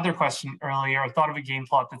another question earlier. I thought of a game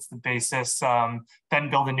plot that's the basis, then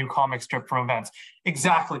build a new comic strip from events.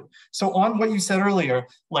 Exactly. So on what you said earlier,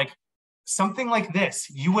 like something like this,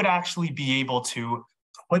 you would actually be able to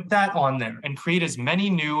put that on there and create as many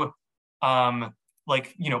new,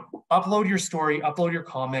 upload your story, upload your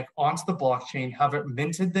comic onto the blockchain, have it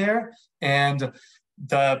minted there, and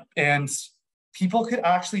people could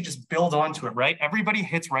actually just build onto it, right? Everybody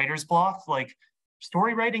hits writer's block. Like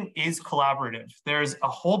story writing is collaborative. There's a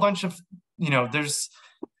whole bunch of, there's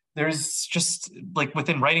just like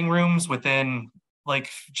within writing rooms,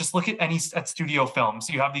 just look at studio films.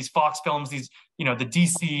 You have these Fox films, the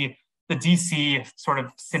DC sort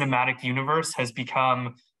of cinematic universe has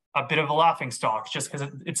become a bit of a laughingstock just because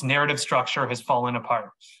its narrative structure has fallen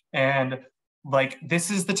apart. And like,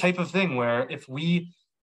 this is the type of thing where if we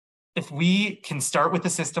can start with a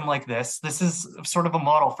system like this is sort of a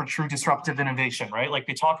model for true disruptive innovation, right? Like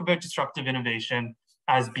they talk about disruptive innovation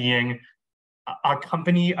as being a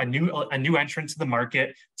company, a new entrant to the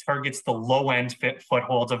market targets the low end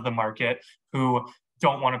foothold of the market who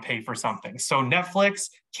don't want to pay for something. So Netflix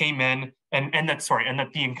came in and that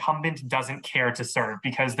the incumbent doesn't care to serve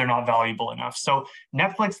because they're not valuable enough. So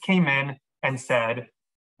Netflix came in and said,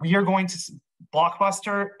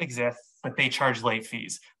 Blockbuster exists, but they charge late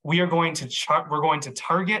fees. We're going to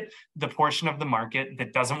target the portion of the market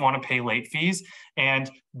that doesn't want to pay late fees, and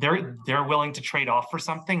they're willing to trade off for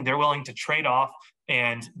something. They're willing to trade off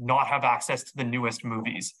and not have access to the newest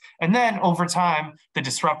movies. And then over time, the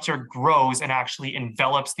disruptor grows and actually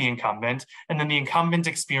envelops the incumbent. And then the incumbent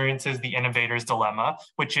experiences the innovator's dilemma,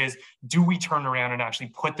 which is, do we turn around and actually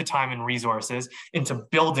put the time and resources into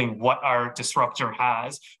building what our disruptor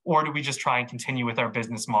has, or do we just try and continue with our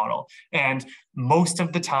business model? And most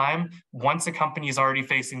of the time, once a company is already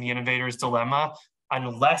facing the innovator's dilemma,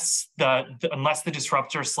 unless the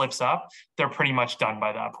disruptor slips up, they're pretty much done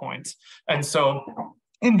by that point. And so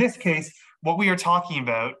in this case, what we are talking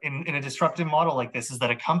about in a disruptive model like this is that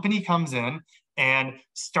a company comes in and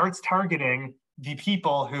starts targeting the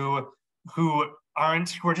people who are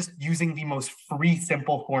just using the most free,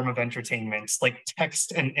 simple form of entertainment, like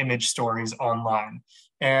text and image stories online.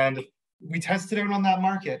 And we tested it on that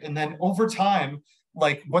market. And then over time,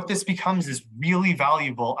 like what this becomes is really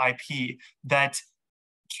valuable IP that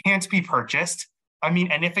can't be purchased. I mean,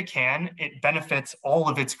 and if it can, it benefits all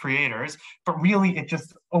of its creators. But really, it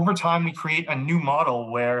just, over time, we create a new model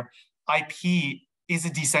where IP is a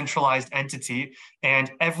decentralized entity and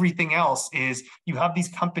everything else is, you have these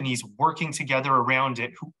companies working together around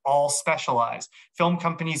it who all specialize. Film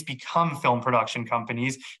companies become film production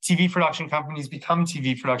companies. TV production companies become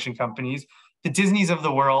TV production companies. The Disneys of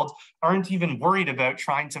the world aren't even worried about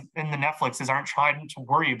and the Netflixes aren't trying to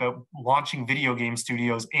worry about launching video game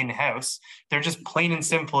studios in-house. They're just plain and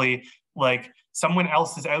simply like, someone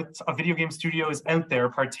else is a video game studio is out there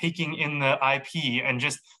partaking in the IP and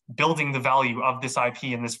just building the value of this IP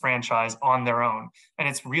and this franchise on their own. And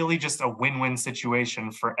it's really just a win-win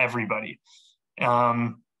situation for everybody.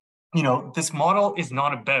 This model is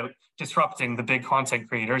not about disrupting the big content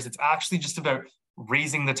creators. It's actually just about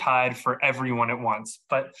raising the tide for everyone at once,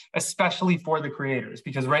 but especially for the creators,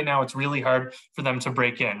 because right now it's really hard for them to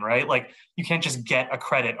break in, right? Like you can't just get a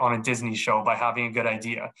credit on a Disney show by having a good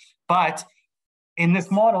idea. But in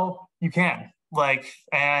this model, you can,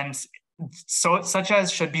 and so such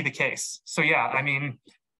as should be the case. So yeah, I mean,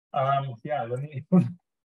 let me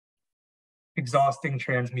exhausting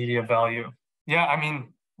transmedia value. Yeah, I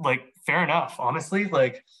mean, fair enough, honestly,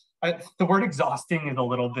 the word exhausting is a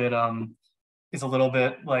little bit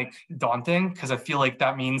like daunting, because I feel like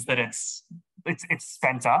that means that it's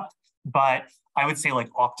spent up. But I would say like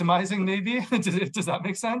optimizing, maybe. Does that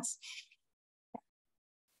make sense?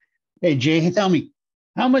 Hey, Jay, tell me,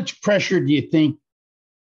 how much pressure do you think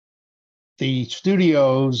the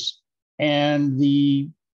studios and the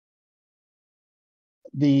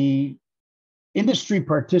industry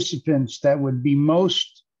participants that would be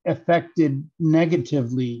most affected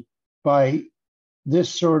negatively by this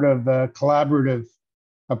sort of collaborative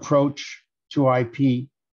approach to IP,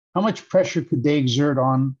 how much pressure could they exert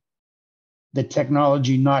on the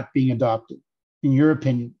technology not being adopted? In your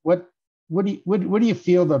opinion, what do you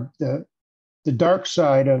feel the dark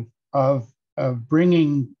side of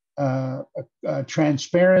bringing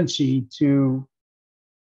transparency to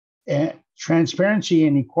transparency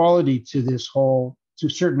and equality to this whole, to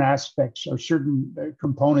certain aspects or certain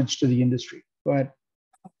components to the industry? Go ahead.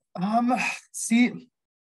 See,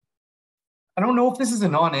 I don't know if this is a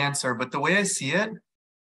non-answer, but the way I see it,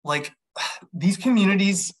 like, these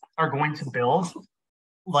communities are going to build,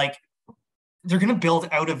 like, they're going to build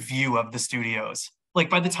out of view of the studios. Like,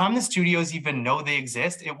 by the time the studios even know they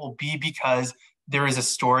exist, it will be because there is a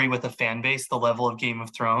story with a fan base, the level of Game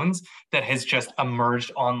of Thrones, that has just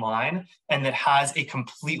emerged online, and that has a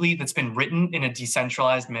completely, that's been written in a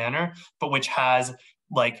decentralized manner, but which has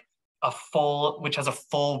like which has a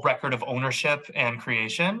full record of ownership and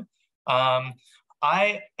creation. And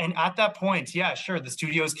at that point, yeah, sure, the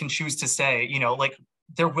studios can choose to say, you know, like,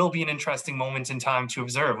 there will be an interesting moment in time to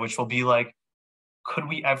observe, which will be like, could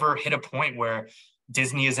we ever hit a point where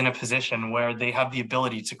Disney is in a position where they have the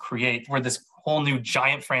ability to create, where this whole new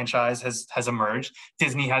giant franchise has emerged.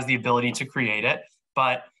 Disney has the ability to create it,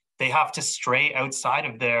 but they have to stray outside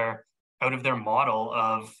of their model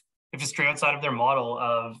of,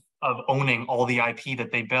 owning all the IP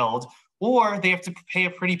that they build, or they have to pay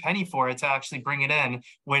a pretty penny for it to actually bring it in,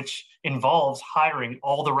 which involves hiring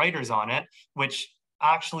all the writers on it, which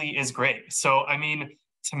actually is great. So, I mean,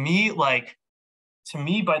 to me, by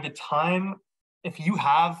the time, if you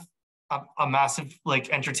have a massive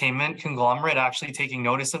like entertainment conglomerate actually taking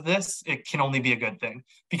notice of this, it can only be a good thing,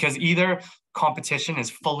 because either competition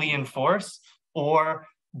is fully in force, or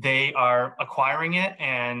they are acquiring it,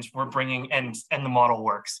 and we're bringing, and the model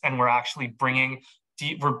works, and we're actually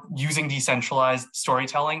we're using decentralized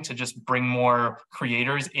storytelling to just bring more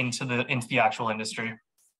creators into the actual industry.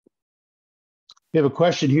 We have a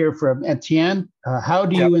question here from Etienne. How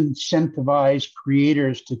do you incentivize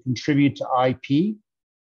creators to contribute to IP,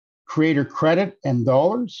 creator credit, and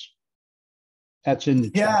dollars? That's in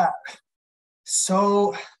the chat. Yeah.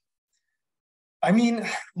 So, I mean,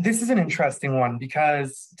 this is an interesting one,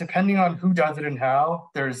 because depending on who does it and how,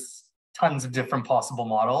 there's tons of different possible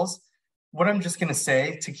models. What I'm just going to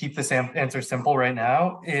say to keep this answer simple right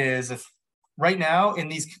now is, right now in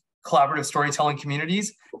these collaborative storytelling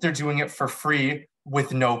communities, they're doing it for free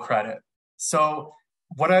with no credit. So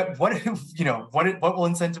what will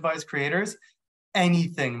incentivize creators?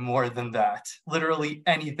 Anything more than that, literally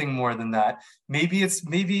anything more than that.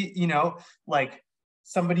 Maybe, you know, like,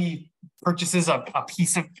 somebody purchases a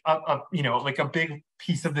piece of, like a big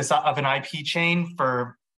piece of an IP chain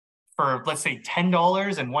for let's say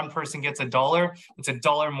 $10, and one person gets $1. It's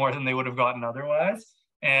 $1 more than they would have gotten otherwise.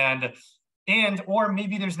 Or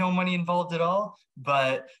maybe there's no money involved at all,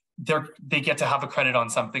 but they get to have a credit on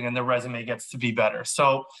something, and their resume gets to be better.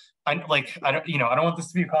 So I don't want this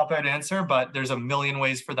to be a cop-out answer, but there's a million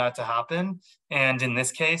ways for that to happen. And in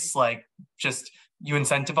this case, like, just you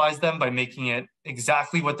incentivize them by making it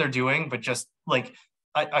exactly what they're doing, but just like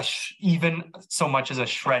even so much as a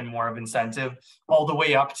shred more of incentive, all the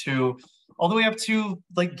way up to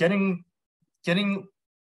like getting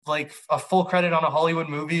like a full credit on a Hollywood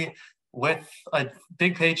movie with a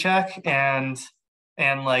big paycheck, and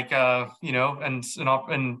like and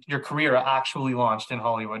your career actually launched in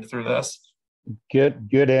Hollywood through this.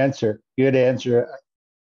 Good answer.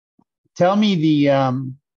 Tell me,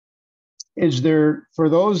 is there, for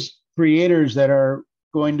those creators that are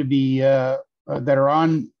going to be that are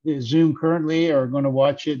on Zoom currently, or going to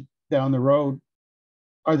watch it down the road,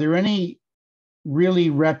 are there any really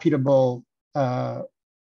reputable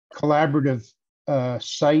collaborative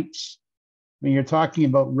sites? I mean, you're talking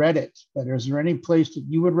about Reddit, but is there any place that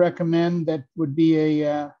you would recommend that would be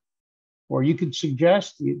or you could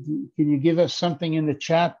suggest? Can you give us something in the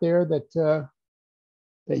chat there that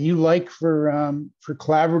you like for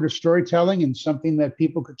collaborative storytelling, and something that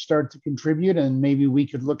people could start to contribute, and maybe we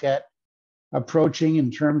could look at approaching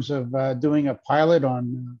in terms of doing a pilot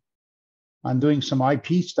on doing some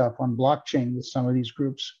IP stuff on blockchain with some of these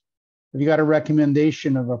groups? Have you got a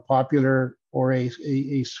recommendation of a popular or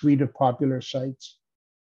a suite of popular sites?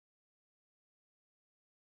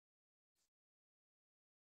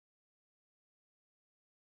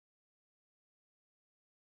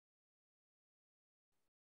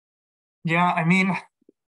 Yeah, I mean,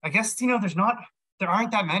 I guess, there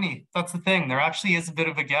aren't that many. That's the thing. There actually is a bit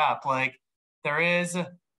of a gap. Like there is,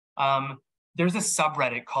 there's a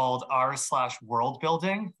subreddit called r/world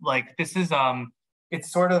building. Like this is,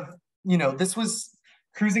 it's sort of, this was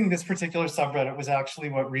cruising this particular subreddit was actually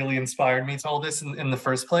what really inspired me to all this in the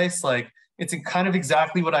first place. Like it's kind of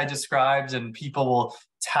exactly what I described, and people will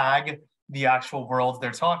tag the actual world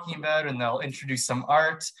they're talking about and they'll introduce some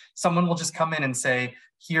art. Someone will just come in and say,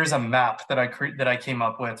 here's a map that I came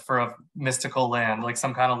up with for a mystical land, like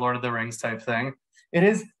some kind of Lord of the Rings type thing. It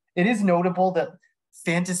is notable that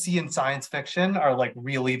fantasy and science fiction are like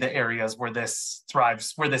really the areas where this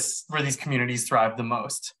thrives, where these communities thrive the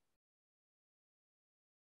most.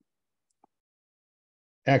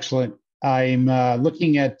 Excellent. I'm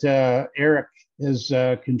looking at Eric is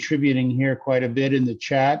contributing here quite a bit in the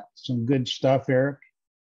chat. Some good stuff, Eric.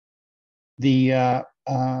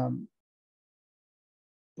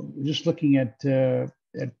 Just looking at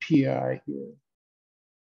PI here.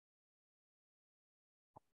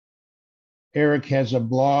 Eric has a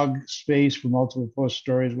blog space for multiple post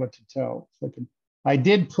stories. What to tell? I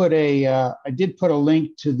did put a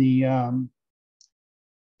link to the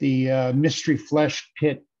Mystery Flesh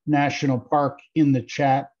Pit National Park in the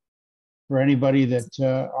chat for anybody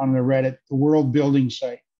that on the Reddit, the world building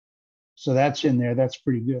site. So that's in there. That's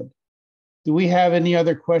pretty good. Do we have any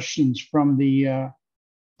other questions from the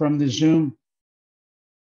Zoom?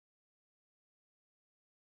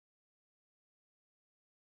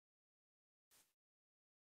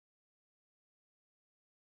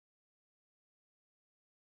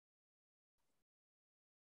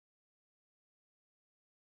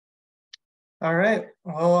 All right.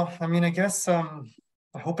 Well, I mean, I guess I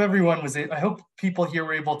hope I hope people here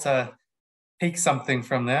were able to take something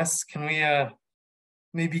from this. Can we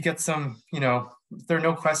maybe get some, if there are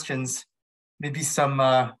no questions, maybe some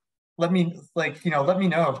let me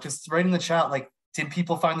know. Just write in the chat, like, did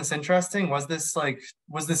people find this interesting? Was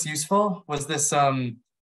this useful?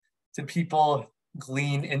 Did people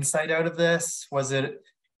glean insight out of this? Was it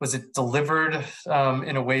delivered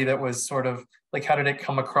in a way that was sort of like, how did it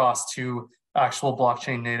come across to actual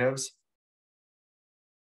blockchain natives?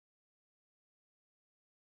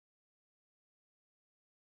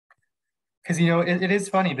 Because it is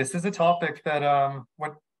funny. This is a topic that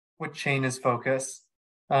what chain is focus.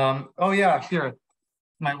 Oh yeah, here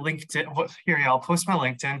my LinkedIn. Here, yeah, I'll post my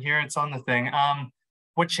LinkedIn here. It's on the thing.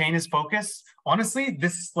 What chain is focus? Honestly,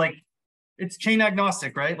 this it's chain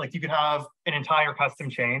agnostic, right? Like you could have an entire custom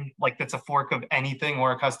chain, like that's a fork of anything,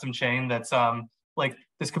 or a custom chain that's like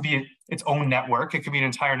this could be its own network. It could be an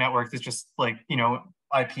entire network that's just like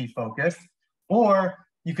IP focused, or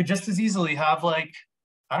you could just as easily have like,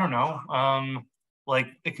 I don't know, like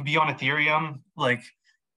it could be on Ethereum. Like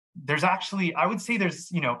there's actually, I would say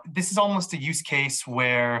this is almost a use case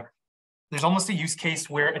where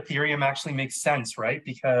Ethereum actually makes sense, right?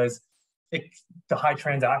 Because the high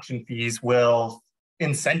transaction fees will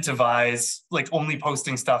incentivize like only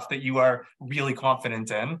posting stuff that you are really confident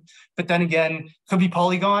in. But then again, could be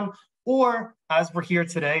Polygon, or as we're here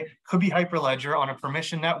today, could be Hyperledger on a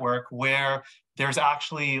permission network where there's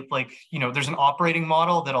actually there's an operating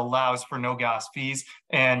model that allows for no gas fees,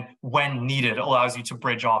 and when needed allows you to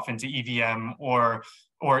bridge off into EVM or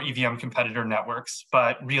EVM competitor networks.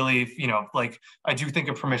 But really, I do think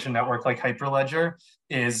a permission network like Hyperledger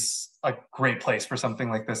is a great place for something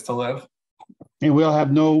like this to live. And we'll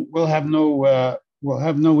have no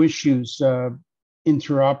issues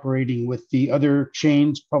interoperating with the other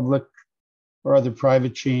chains, public or other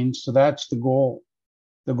private chains. So that's the goal.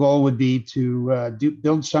 The goal would be to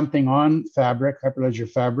build something on Fabric, Hyperledger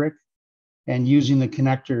Fabric, and using the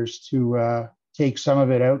connectors to take some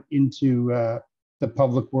of it out into the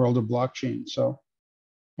public world of blockchain. So,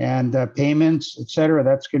 and payments, et cetera,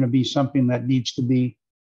 that's going to be something that needs to be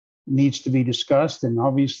discussed and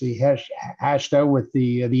obviously hashed out with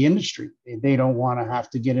the industry. They don't want to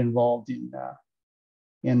have to get involved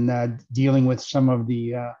in dealing with some of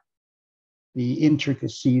the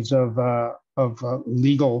intricacies of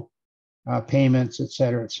legal payments, et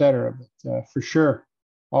cetera, et cetera. But for sure,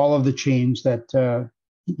 all of the chains that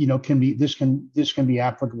can be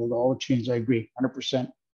applicable to all the chains. I agree,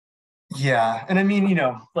 100%. Yeah, and I mean,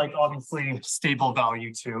 obviously stable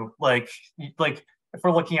value too. Like if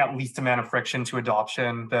we're looking at least amount of friction to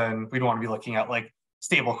adoption, then we don't want to be looking at like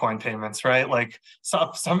stablecoin payments, right? Like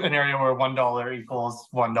an area where $1 equals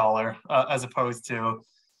 $1 as opposed to,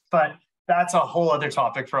 but that's a whole other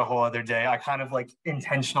topic for a whole other day. I kind of like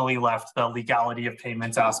intentionally left the legality of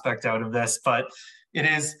payments aspect out of this, but it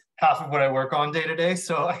is half of what I work on day to day.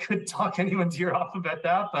 So I could talk anyone's ear off about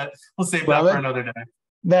that, but we'll save that for another day.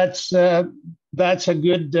 That's a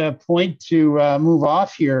good point to move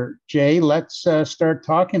off here, Jay. Let's start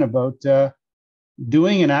talking about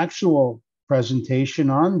doing an actual presentation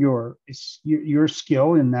on your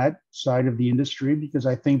skill in that side of the industry, because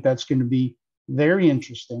I think that's going to be very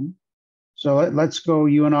interesting. So let's go,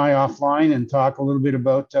 you and I, offline and talk a little bit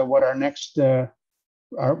about what our next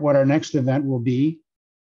event will be,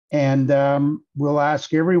 and we'll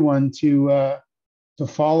ask everyone to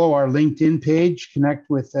follow our LinkedIn page, connect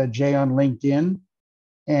with Jay on LinkedIn,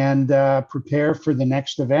 and prepare for the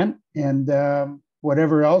next event, and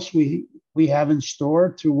whatever else we have in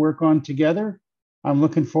store to work on together. I'm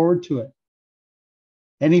looking forward to it.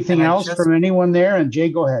 Anything else from anyone there? And Jay,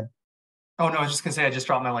 go ahead. Oh, no, I was just going to say I just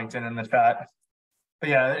dropped my LinkedIn in the chat. But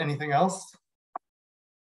yeah, anything else?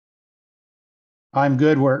 I'm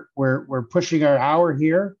good. We're pushing our hour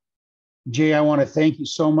here. Jay, I want to thank you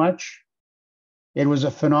so much. It was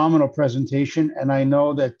a phenomenal presentation, and I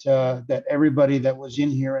know that that everybody that was in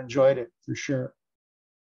here enjoyed it for sure.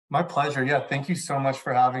 My pleasure. Yeah, thank you so much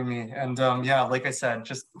for having me. And yeah, like I said,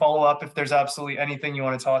 just follow up if there's absolutely anything you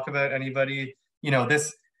want to talk about. Anybody,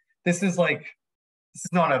 this is like, this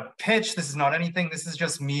is not a pitch. This is not anything. This is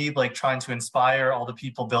just me like trying to inspire all the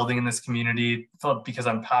people building in this community because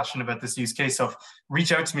I'm passionate about this use case. So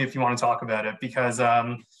reach out to me if you want to talk about it, because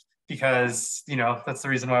that's the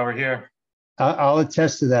reason why we're here. I'll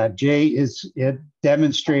attest to that. Jay is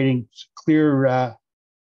demonstrating clear.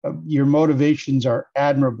 Your motivations are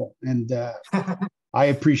admirable, and I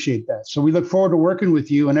appreciate that. So we look forward to working with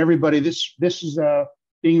you and everybody. This is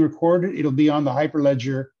being recorded. It'll be on the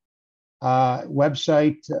Hyperledger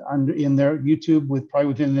website in their YouTube probably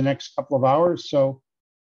within the next couple of hours. So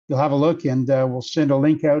you'll have a look, and we'll send a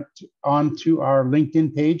link out onto our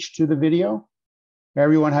LinkedIn page to the video.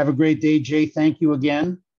 Everyone have a great day. Jay, thank you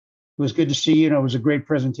again. It was good to see you, and it was a great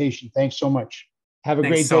presentation. Thanks so much. Have a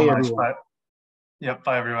great day, everyone. Brett. Yep.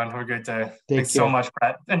 Bye, everyone. Have a great day. Thanks so much,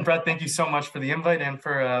 Brett. And Brett, thank you so much for the invite and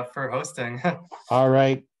for hosting. All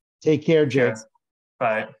right. Take care, Jay. Cheers.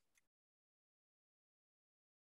 Bye.